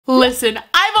Listen,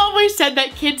 I've always said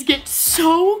that kids get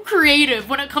so creative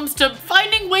when it comes to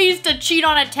finding ways to cheat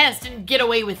on a test and get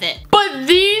away with it. But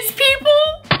these people?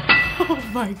 Oh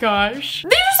my gosh.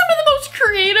 These are some of the most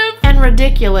creative and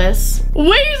ridiculous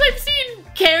ways I've seen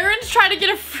Karens try to get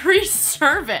a free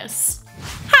service.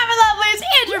 Hi my lovelies,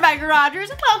 it's Rebecca Rogers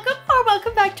and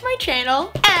welcome back to my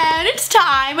channel. And it's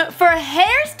time for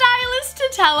Hair Stylists to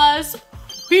tell us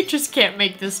we just can't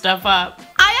make this stuff up.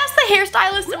 I asked the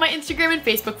hairstylist in my Instagram and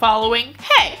Facebook following,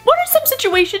 hey, what are some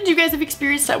situations you guys have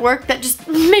experienced at work that just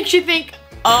makes you think,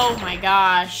 oh my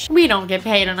gosh, we don't get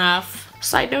paid enough?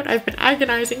 Side note, I've been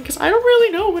agonizing because I don't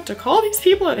really know what to call these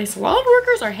people. Are they salon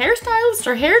workers or hairstylists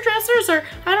or hairdressers or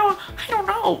I don't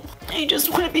know. I just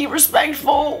want to be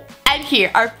respectful. And here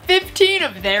are 15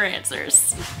 of their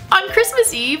answers. On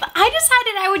Christmas Eve, I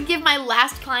decided I would give my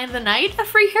last client of the night a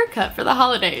free haircut for the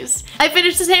holidays. I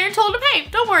finished his hair and told him, hey,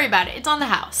 don't worry about it, it's on the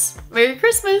house. Merry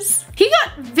Christmas. He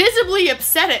got visibly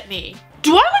upset at me.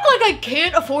 Do I look like I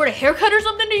can't afford a haircut or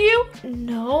something to you?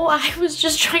 No, I was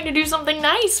just trying to do something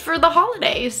nice for the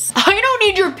holidays. I don't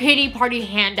need your pity party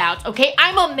handouts, okay?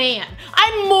 I'm a man.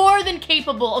 I'm more than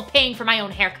capable of paying for my own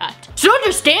haircut. So don't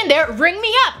just stand there, ring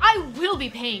me up. I will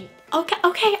be paying.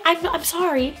 Okay, I'm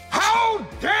sorry. How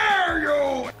dare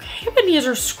you!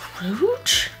 Ebenezer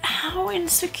Scrooge? How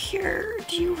insecure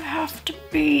do you have to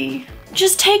be?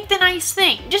 Just take the nice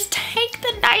thing. Just take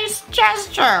the nice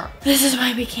gesture. This is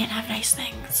why we can't have nice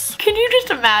things. Can you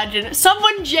just imagine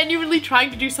someone genuinely trying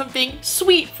to do something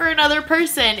sweet for another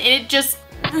person and it just...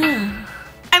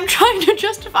 I'm trying to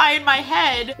justify in my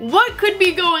head what could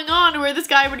be going on where this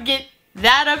guy would get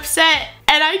that upset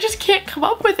and I just can't come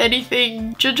up with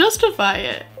anything to justify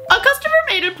it. A customer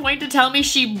made a point to tell me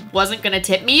she wasn't gonna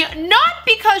tip me, not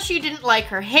because she didn't like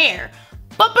her hair,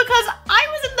 but because I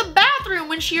was in the bathroom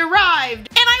when she arrived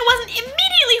and I wasn't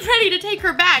immediately ready to take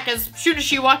her back as soon as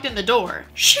she walked in the door.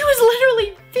 She was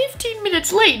literally 15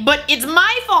 minutes late, but it's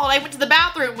my fault I went to the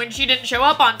bathroom when she didn't show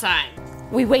up on time.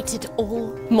 We waited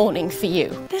all morning for you.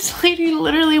 This lady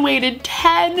literally waited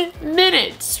 10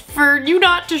 minutes for you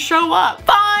not to show up.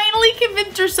 Finally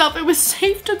convinced herself it was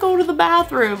safe to go to the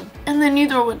bathroom. And then you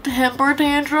throw a temper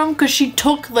tantrum because she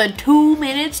took the 2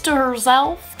 minutes to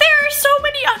herself. There are so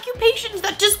many occupations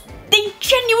that they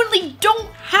genuinely don't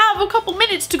have a couple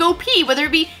minutes to go pee, whether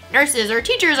it be nurses or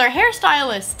teachers or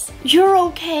hairstylists. You're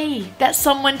okay that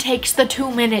someone takes the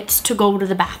 2 minutes to go to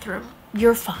the bathroom.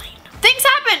 You're fine. Things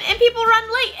happen and people run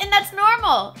late and that's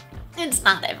normal. It's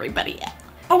not everybody else.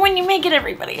 But when you make it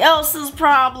everybody else's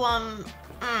problem,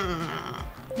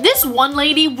 This one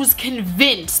lady was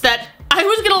convinced that I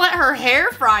was gonna let her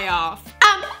hair fry off.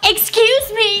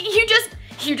 Excuse me, you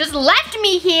just left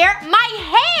me here. My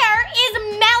hair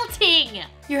is melting.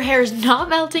 Your hair is not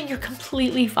melting, you're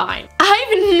completely fine.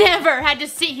 I've never had to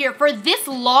sit here for this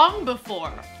long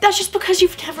before. That's just because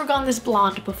you've never gone this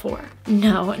blonde before.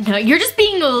 No, you're just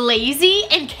being lazy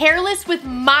and careless with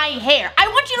my hair. I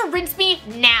want you to rinse me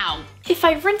now. If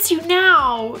I rinse you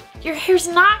now, your hair's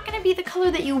not gonna be the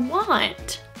color that you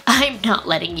want. I'm not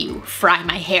letting you fry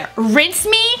my hair. Rinse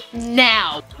me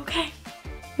now. Okay.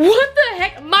 What the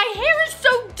heck? My hair is so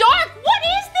dark. What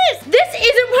is this? This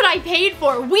isn't what I paid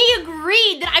for. We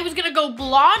agreed that I was gonna go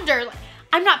blonder.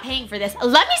 I'm not paying for this.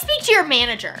 Let me speak to your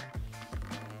manager.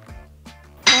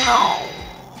 No,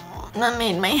 that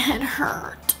made my head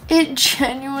hurt. It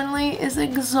genuinely is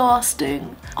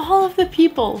exhausting. All of the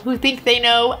people who think they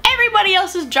know everybody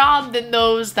else's job than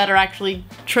those that are actually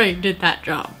trained in that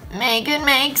job. Make it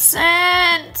make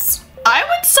sense. I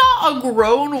once saw a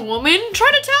grown woman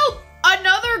try to tell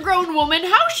another grown woman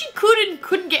how she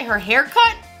couldn't get her hair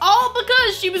cut, all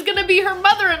because she was gonna be her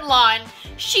mother-in-law and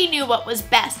she knew what was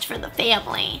best for the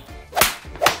family.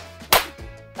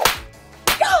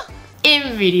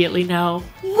 Immediately no.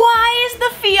 Why is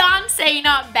the fiance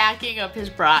not backing up his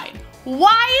bride?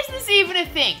 Why is this even a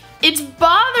thing? It's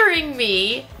bothering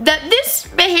me that this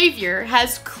behavior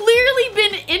has clearly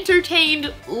been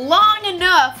entertained long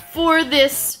enough for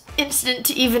this incident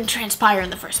to even transpire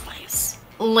in the first place.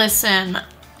 Listen,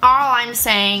 all I'm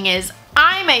saying is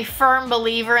I'm a firm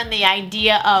believer in the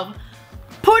idea of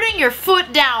putting your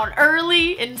foot down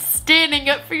early and standing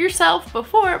up for yourself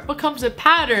before it becomes a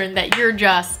pattern that you're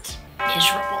just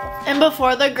miserable. And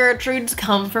before the Gertrudes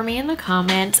come for me in the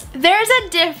comments, there's a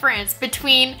difference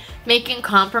between making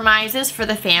compromises for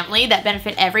the family that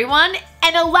benefit everyone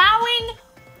and allowing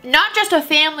not just a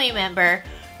family member,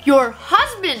 your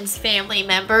husband's family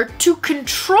member to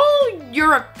control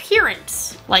your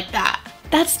appearance like that.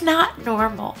 That's not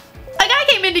normal. A guy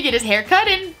came in to get his hair cut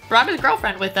and brought his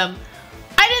girlfriend with him.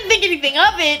 I didn't think anything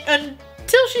of it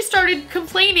until she started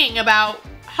complaining about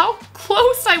how how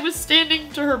close I was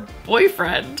standing to her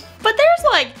boyfriend. But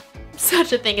there's like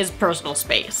such a thing as personal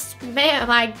space.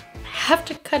 Man, I have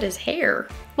to cut his hair.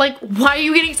 Like, why are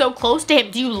you getting so close to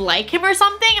him? Do you like him or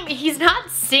something? I mean, he's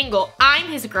not single. I'm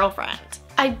his girlfriend.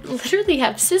 I literally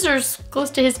have scissors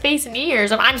close to his face and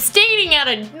ears. I'm standing at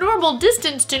a normal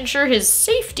distance to ensure his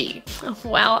safety.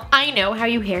 Well, I know how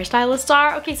you hairstylists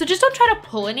are. Okay, so just don't try to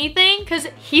pull anything because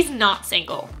he's not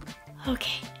single.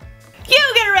 Okay.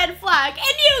 You get a red flag and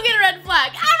you get a red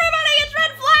flag. Everybody gets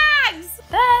red flags.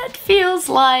 That feels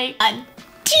like a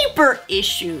deeper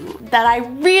issue that I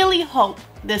really hope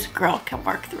this girl can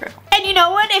work through. And you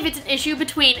know what? If it's an issue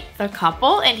between the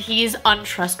couple and he's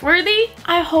untrustworthy,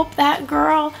 I hope that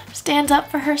girl stands up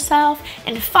for herself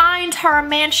and finds her a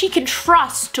man she can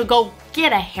trust to go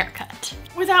get a haircut.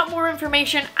 Without more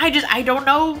information, I don't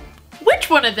know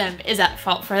which one of them is at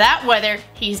fault for that, whether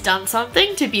he's done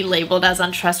something to be labeled as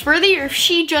untrustworthy or if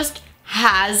she just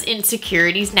has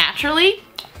insecurities naturally.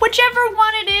 Whichever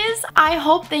one it is, I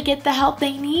hope they get the help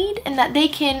they need and that they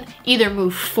can either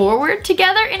move forward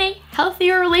together in a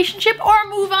healthier relationship or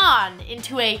move on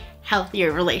into a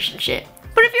healthier relationship.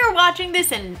 But if you're watching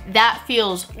this and that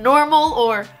feels normal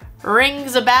or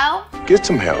rings a bell, Get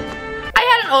some help. I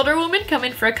had an older woman come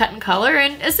in for a cut and color,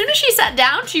 and as soon as she sat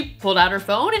down, she pulled out her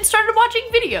phone and started watching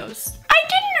videos. I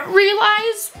didn't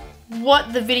realize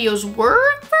what the videos were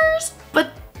at first,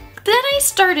 but then I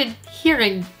started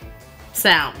hearing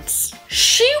sounds.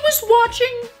 She was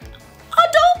watching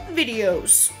adult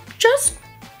videos, just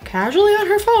casually on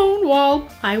her phone while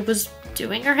I was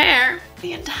doing her hair.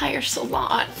 The entire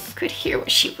salon could hear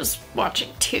what she was watching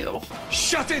too.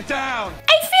 Shut it down!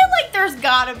 I feel like there's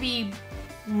gotta be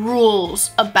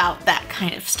rules about that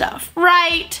kind of stuff,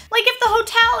 right? Like if the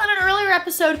hotel in an earlier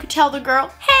episode could tell the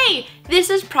girl, hey, this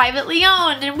is privately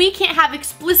owned and we can't have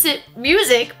explicit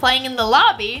music playing in the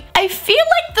lobby, I feel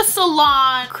like the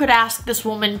salon could ask this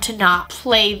woman to not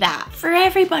play that for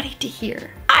everybody to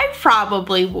hear. I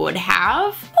probably would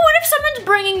have. But what if someone's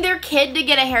bringing their kid to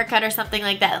get a haircut or something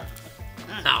like that?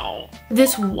 No.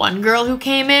 This one girl who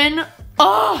came in,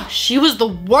 oh, she was the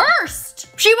worst.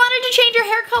 She wanted to change her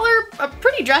hair color, a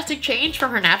pretty drastic change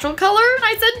from her natural color, and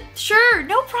I said, sure,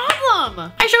 no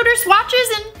problem. I showed her swatches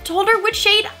and told her which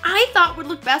shade I thought would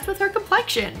look best with her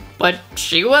complexion. But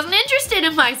she wasn't interested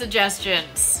in my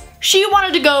suggestions. She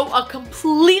wanted to go a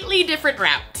completely different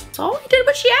route. So I did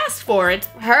what she asked for. It's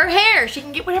her hair. She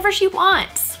can get whatever she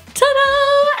wants.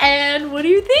 Ta-da! And what do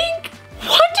you think?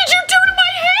 What did you do to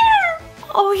my hair?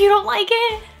 Oh, you don't like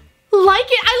it? Like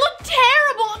it? I look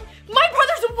terrible. My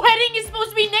brother's wedding is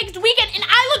supposed to be next weekend and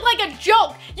I look like a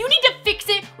joke. You need to fix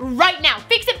it right now.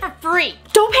 Fix it for free.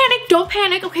 Don't panic, don't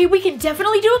panic. Okay, we can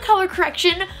definitely do a color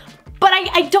correction, but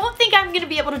I don't think I'm gonna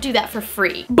be able to do that for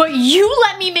free. But you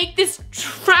let me make this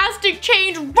drastic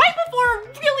change right before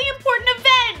a really important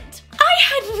event. I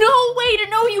had no way to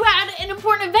know you had an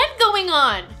important event going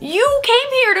on. You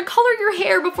came here to color your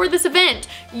hair before this event.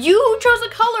 You chose a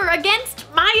color against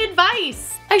my advice.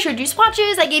 I showed you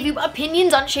swatches, I gave you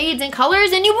opinions on shades and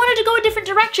colors, and you wanted to go a different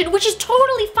direction, which is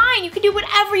totally fine. You can do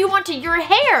whatever you want to your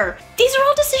hair. These are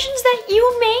all decisions that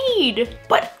you made,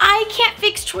 but I can't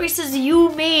fix choices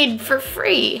you made for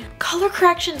free. Color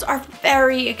corrections are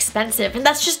very expensive, and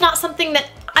that's just not something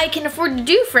that I can afford to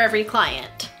do for every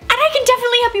client. And I can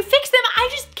definitely help you fix them, I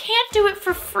just can't do it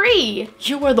for free.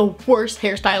 You are the worst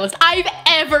hairstylist I've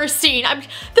ever seen.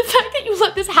 The fact that you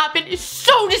let this happen is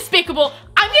so despicable.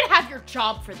 I'm gonna have your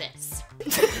job for this.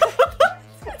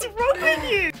 What's wrong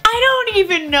with you? I don't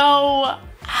even know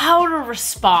how to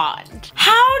respond.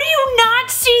 How do you not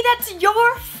see that's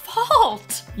your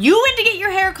fault? You went to get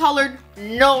your hair colored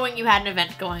knowing you had an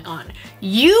event going on.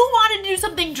 You wanted to do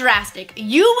something drastic.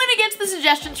 You went against the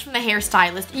suggestions from the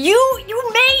hairstylist. You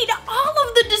made all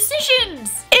of the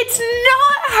decisions. It's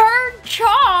not her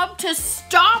job to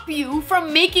stop you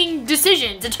from making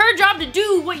decisions. It's her job to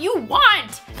do what you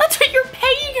want. That's what you're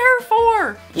paying her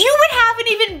for. You would have an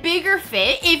even bigger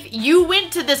fit if you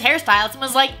went to this hairstylist and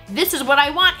was like, this is what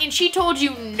I want, and she told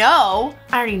you no.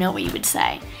 I already know what you would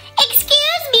say.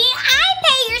 Excuse me, I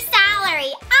pay your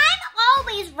salary. I'm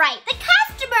always right. The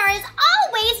customer is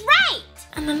always right.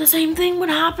 And then the same thing would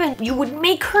happen. You would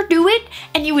make her do it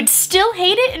and you would still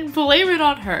hate it and blame it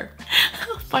on her.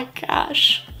 Oh my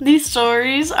gosh. These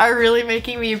stories are really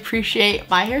making me appreciate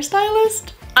my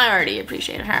hairstylist. I already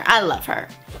appreciated her. I love her.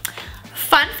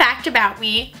 Fun fact about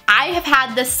me, I have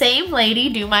had the same lady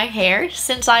do my hair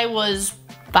since I was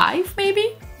 5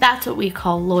 maybe. That's what we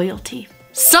call loyalty.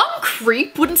 Some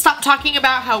creep wouldn't stop talking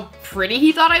about how pretty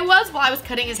he thought I was while I was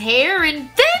cutting his hair and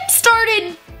then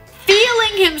started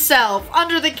feeling himself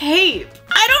under the cape.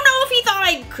 I don't know if he thought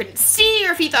I couldn't see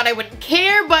or if he thought I wouldn't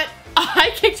care, but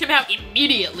I kicked him out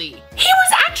immediately. He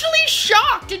was actually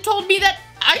shocked and told me that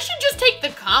I should just take the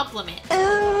compliment.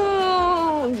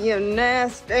 Oh, you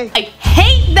nasty. I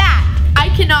hate that. I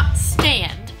cannot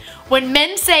stand when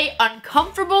men say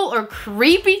uncomfortable or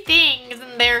creepy things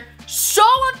and they're so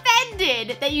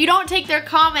offended that you don't take their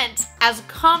comments as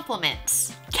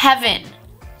compliments. Kevin,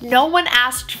 no one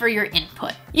asked for your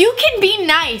input. You can be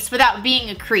nice without being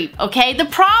a creep, okay? The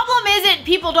problem isn't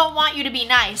people don't want you to be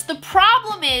nice. The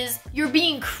problem is you're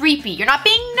being creepy. You're not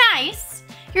being nice,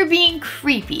 you're being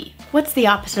creepy. What's the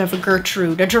opposite of a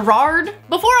Gertrude? A Gerard?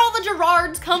 Before all the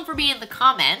Gerards come for me in the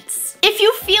comments, if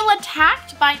you feel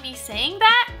attacked by me saying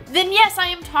that, then yes, I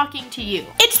am talking to you.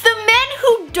 It's the men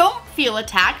who don't feel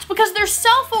attacked because they're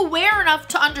self-aware enough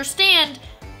to understand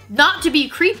not to be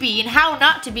creepy and how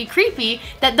not to be creepy,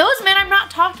 that those men I'm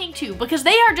not talking to because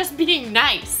they are just being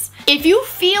nice. If you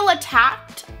feel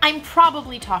attacked, I'm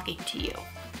probably talking to you.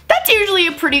 That's usually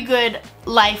a pretty good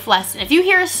life lesson. If you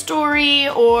hear a story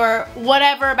or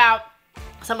whatever about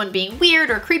someone being weird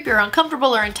or creepy or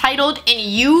uncomfortable or entitled and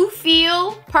you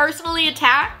feel personally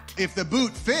attacked, If the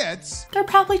boot fits. they're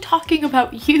probably talking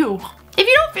about you. If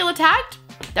you don't feel attacked,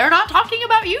 they're not talking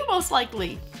about you most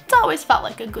likely. It's always felt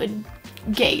like a good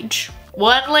gauge.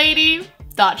 One lady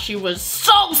thought she was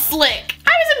so slick. I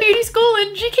was in beauty school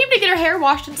and she came to get her hair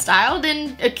washed and styled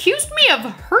and accused me of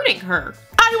hurting her.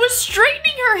 I was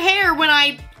straightening her hair when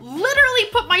I literally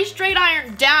put my straight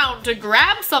iron down to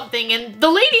grab something and the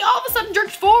lady all of a sudden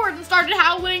jerked forward and started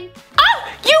howling.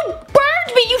 Oh, you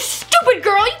burned me, you stupid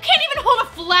girl. You can't even hold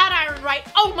a flat iron right.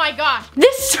 Oh my gosh.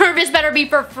 This service better be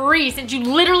for free since you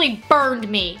literally burned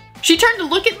me. She turned to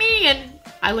look at me and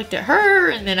I looked at her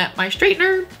and then at my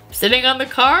straightener sitting on the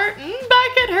cart and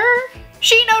back at her.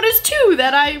 She noticed too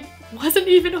that I wasn't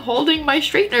even holding my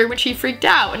straightener when she freaked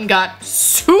out and got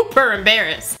super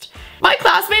embarrassed. My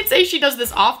classmates say she does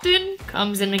this often,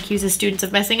 comes and accuses students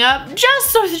of messing up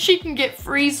just so that she can get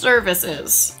free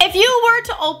services. If you were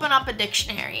to open up a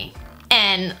dictionary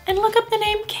and look up the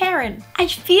name Karen, I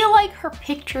feel like her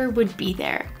picture would be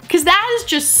there because that is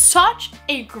just such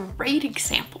a great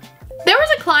example. There was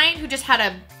a client who just had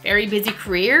a very busy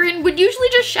career and would usually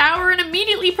just shower and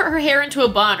immediately put her hair into a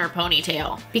bun or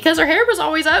ponytail. Because her hair was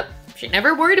always up, she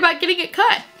never worried about getting it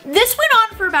cut. This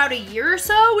went on for about a year or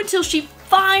so until she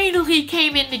finally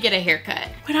came in to get a haircut.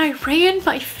 When I ran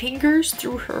my fingers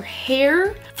through her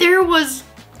hair, there was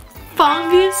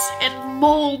fungus and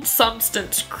mold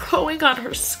substance growing on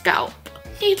her scalp.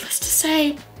 Needless to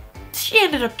say, she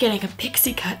ended up getting a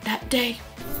pixie cut that day.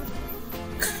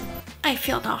 I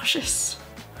feel nauseous.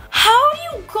 How do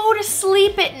you go to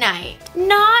sleep at night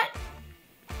not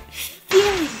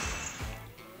feeling,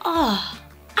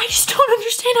 I just don't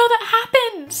understand how that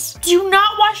happens. Do you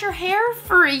not wash your hair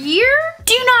for a year?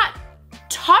 Do you not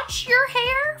touch your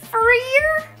hair for a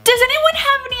year? Does anyone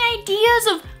have any ideas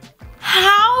of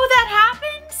how that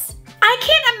happens? I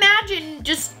can't imagine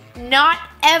just not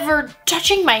ever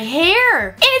touching my hair.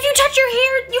 And if you touch your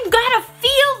hair, you've gotta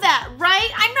feel that, right?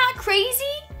 I'm not crazy.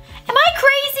 Am I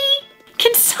crazy?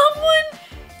 Can someone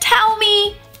tell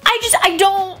me? I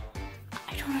don't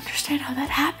understand how that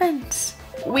happens.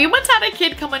 We once had a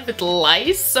kid come in with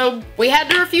lice, so we had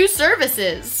to refuse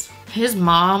services. His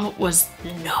mom was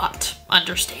not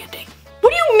understanding.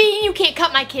 What do you mean you can't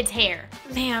cut my kid's hair?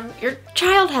 Ma'am, your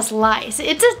child has lice.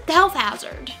 It's a health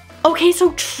hazard. Okay,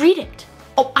 so treat it.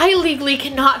 Oh, I legally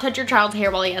cannot touch your child's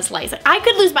hair while he has lice. I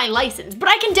could lose my license, but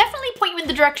I can definitely point you in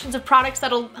the directions of products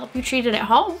that'll help you treat it at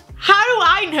home. How do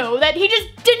I know that he just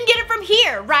didn't get it from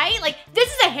here, right? Like, this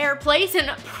is a hair place and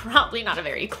probably not a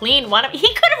very clean one.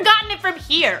 He could have gotten it from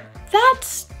here.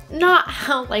 That's not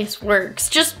how lice works.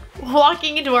 Just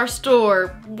walking into our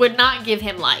store would not give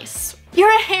him lice.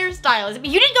 You're a hairstylist.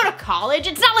 You didn't go to college.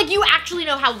 It's not like you actually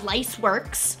know how lice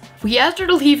works. We asked her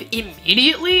to leave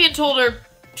immediately and told her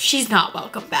she's not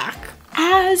welcome back.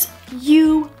 As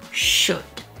you should.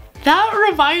 That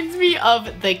reminds me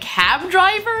of the cab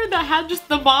driver that had just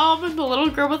the mom and the little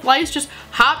girl with lice just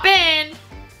hop in.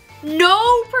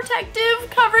 No protective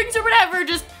coverings or whatever,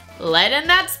 just let in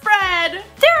that spread.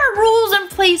 There are rules in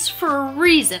place for a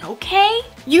reason, okay?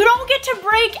 You don't get to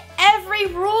break every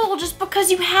rule just because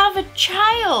you have a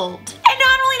child. And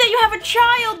not only that you have a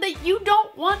child, that you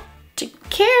don't want to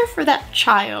care for that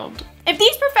child. If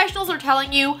these professionals are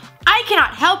telling you, I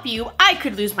cannot help you, I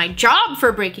could lose my job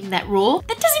for breaking that rule,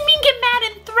 that doesn't mean get mad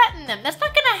and threaten them. That's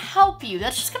not gonna help you.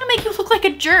 That's just gonna make you look like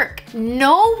a jerk.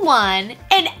 No one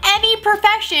in any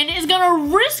profession is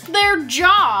gonna risk their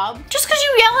job just because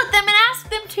you yell at them and ask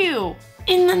them to.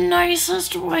 In the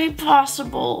nicest way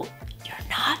possible. You're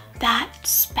not that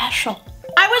special.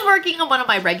 I was working on one of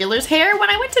my regulars' hair when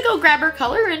I went to go grab her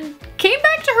color and came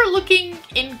back to her looking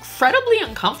incredibly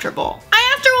uncomfortable.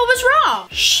 I asked her what was wrong.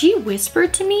 She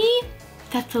whispered to me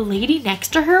that the lady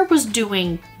next to her was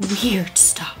doing weird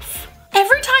stuff.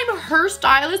 Every time her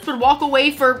stylist would walk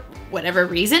away for whatever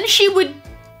reason, she would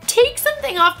take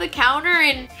something off the counter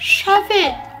and shove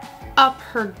it up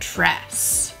her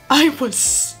dress. I was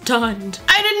stunned.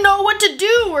 I didn't know what to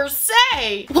do or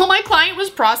say. While my client was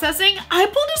processing, I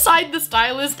pulled aside the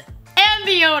stylist and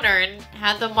the owner and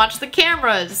had them watch the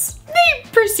cameras. They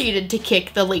proceeded to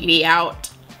kick the lady out.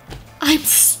 I'm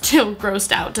still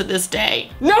grossed out to this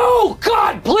day. No!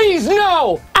 God, please,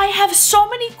 no! I have so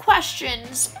many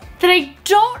questions that I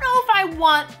don't know if I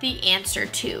want the answer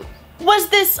to. Was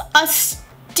this a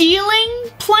stealing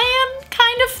plan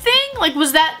kind of thing? Like,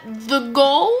 was that the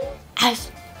goal?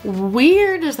 As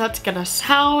weird as that's gonna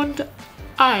sound,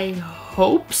 I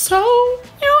hope so.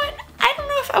 You know what? I don't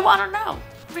know if I want to know.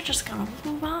 We're just gonna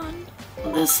move on.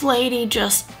 This lady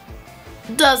just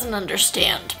doesn't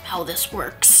understand how this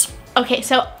works. Okay,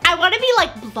 so I want to be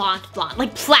like blonde,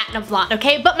 like platinum blonde,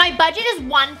 okay? But my budget is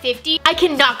 $150. I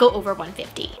cannot go over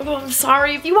 $150. Oh, I'm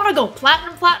sorry. If you want to go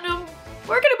platinum,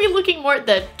 we're gonna be looking more at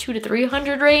the $200 to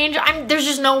 $300 range. There's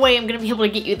just no way I'm gonna be able to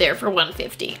get you there for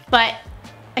 $150. But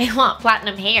I want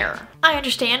platinum hair. I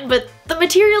understand, but the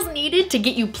materials needed to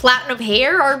get you platinum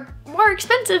hair are more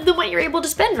expensive than what you're able to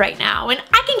spend right now. And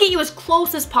I can get you as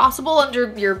close as possible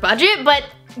under your budget, but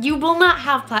you will not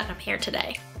have platinum hair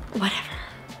today. Whatever.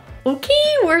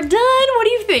 Okay, we're done. What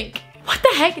do you think? What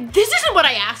the heck? This isn't what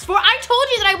I asked for. I told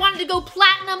you that I wanted to go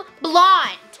platinum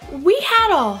blonde. We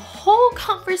had a whole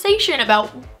conversation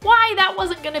about why that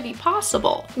wasn't gonna be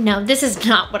possible. No, this is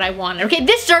not what I wanted, okay?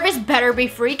 This service better be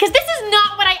free, because this is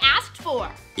not what I asked for.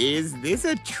 Is this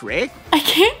a trick? I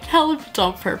can't tell if it's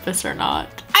on purpose or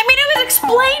not. I mean, it was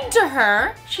explained to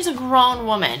her. She's a grown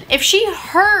woman. If she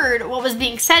heard what was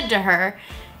being said to her,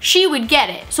 she would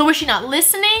get it. So was she not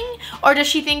listening? Or does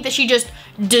she think that she just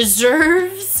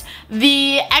deserves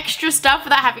the extra stuff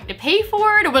without having to pay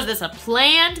for it? Or was this a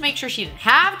plan to make sure she didn't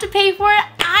have to pay for it?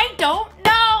 I don't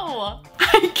know.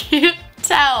 I can't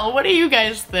tell. What do you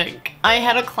guys think? I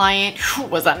had a client who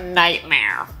was a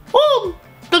nightmare. Well,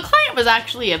 the client was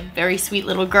actually a very sweet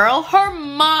little girl. Her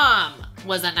mom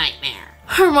was a nightmare.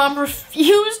 Her mom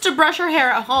refused to brush her hair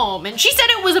at home, and she said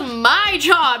it was my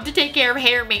job to take care of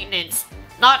hair maintenance,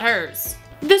 not hers.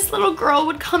 This little girl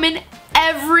would come in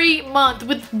every month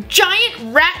with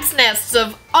giant rat's nests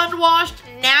of unwashed,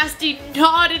 nasty,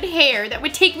 knotted hair that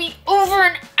would take me over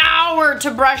an hour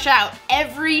to brush out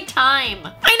every time.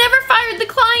 I never fired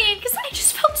the client because I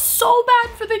just felt so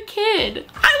bad for the kid.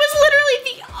 I was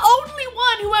literally the only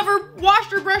one who ever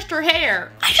washed or brushed her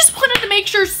hair. I just wanted to make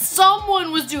sure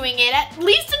someone was doing it, at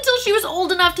least until she was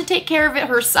old enough to take care of it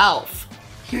herself.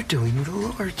 You're doing the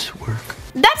Lord's work.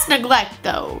 That's neglect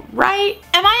though, right?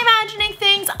 Am I imagining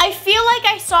things? I feel like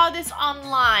I saw this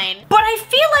online, but I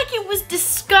feel like it was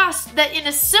discussed that in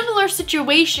a similar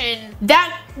situation,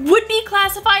 that would be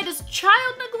classified as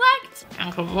child neglect.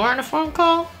 Uncle Lauren, a phone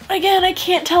call? Again, I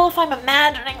can't tell if I'm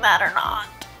imagining that or not.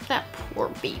 That poor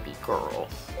baby girl.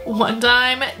 One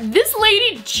time, this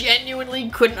lady genuinely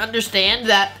couldn't understand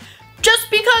that just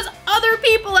because other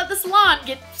people at the salon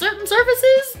get certain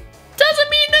services doesn't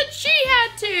mean that she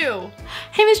had to.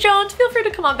 Hey, Miss Jones, feel free to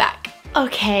come on back.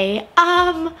 Okay,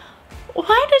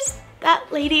 why does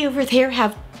that lady over there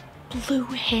have blue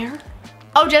hair?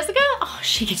 Oh, Jessica? Oh,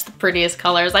 she gets the prettiest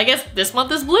colors. I guess this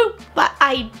month is blue. But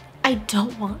I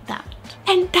don't want that.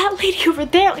 And that lady over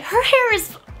there, her hair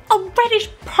is a reddish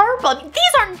purple. I mean,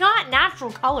 these are not natural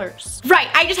colors. Right,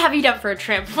 I just have you done for a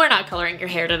trim. We're not coloring your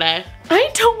hair today. I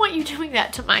don't want you doing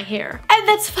that to my hair. And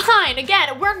that's fine.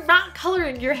 Again, we're not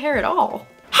coloring your hair at all.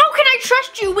 How can I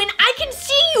trust you when I can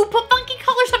see you put funky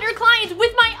colors on your clients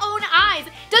with my own eyes?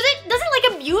 Does it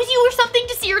like amuse you or something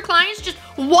to see your clients just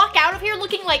walk out of here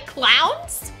looking like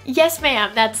clowns? Yes,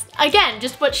 ma'am. That's, again,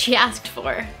 just what she asked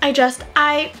for. I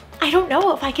don't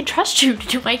know if I can trust you to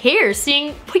do my hair,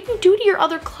 seeing what you do to your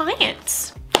other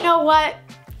clients. You know what?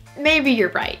 Maybe you're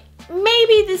right.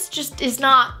 Maybe this just is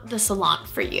not the salon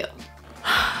for you.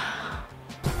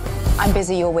 I'm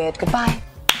busy, you're weird. Goodbye.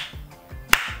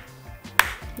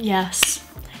 Yes,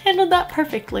 handled that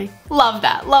perfectly. Love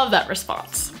that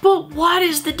response. But what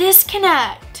is the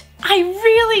disconnect? I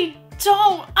really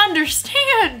don't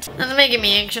understand. That's making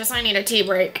me anxious. I need a tea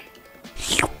break.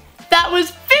 That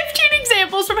was 15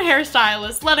 examples from Hair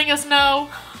Stylists letting us know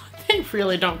they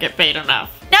really don't get paid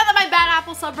enough. Now that my bad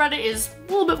Apple subreddit is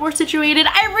a little bit more situated.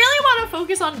 I really want to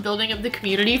focus on building up the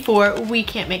community for We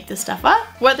Can't Make This Stuff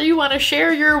Up. Whether you want to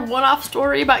share your one-off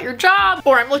story about your job,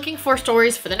 or I'm looking for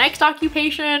stories for the next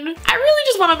occupation, I really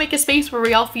just want to make a space where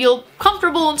we all feel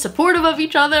comfortable and supportive of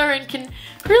each other and can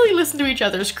really listen to each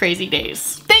other's crazy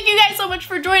days. Thank you guys so much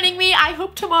for joining me. I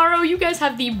hope tomorrow you guys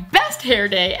have the best hair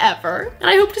day ever, and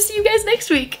I hope to see you guys next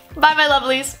week. Bye, my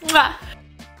lovelies. Mwah.